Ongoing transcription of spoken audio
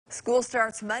School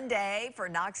starts Monday for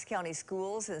Knox County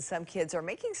schools, and some kids are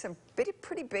making some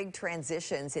pretty big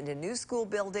transitions into new school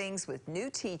buildings with new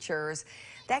teachers.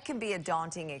 That can be a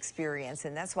daunting experience,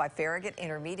 and that's why Farragut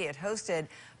Intermediate hosted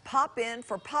Pop In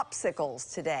for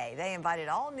Popsicles today. They invited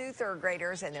all new third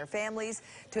graders and their families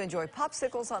to enjoy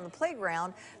popsicles on the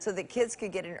playground so that kids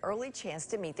could get an early chance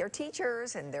to meet their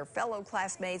teachers and their fellow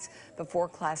classmates before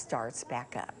class starts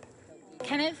back up.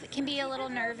 Kind of can be a little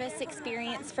nervous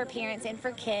experience for parents and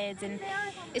for kids, and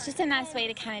it's just a nice way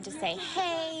to kind of just say,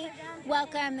 hey,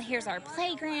 welcome, here's our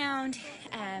playground,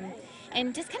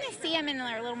 and just kind of see them in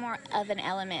a little more of an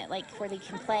element, like where they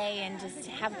can play and just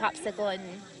have a popsicle and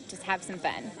just have some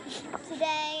fun.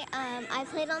 Today I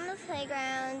played on the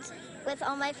playground with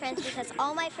all my friends because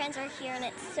all my friends are here and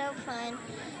it's so fun,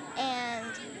 and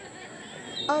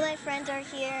all my friends are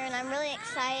here and I'm really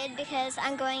excited because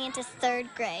I'm going into third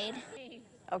grade.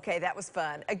 Okay, that was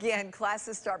fun. Again,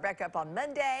 classes start back up on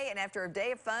Monday, and after a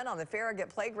day of fun on the Farragut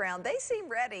playground, they seem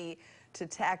ready to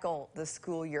tackle the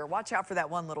school year. Watch out for that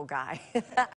one little guy.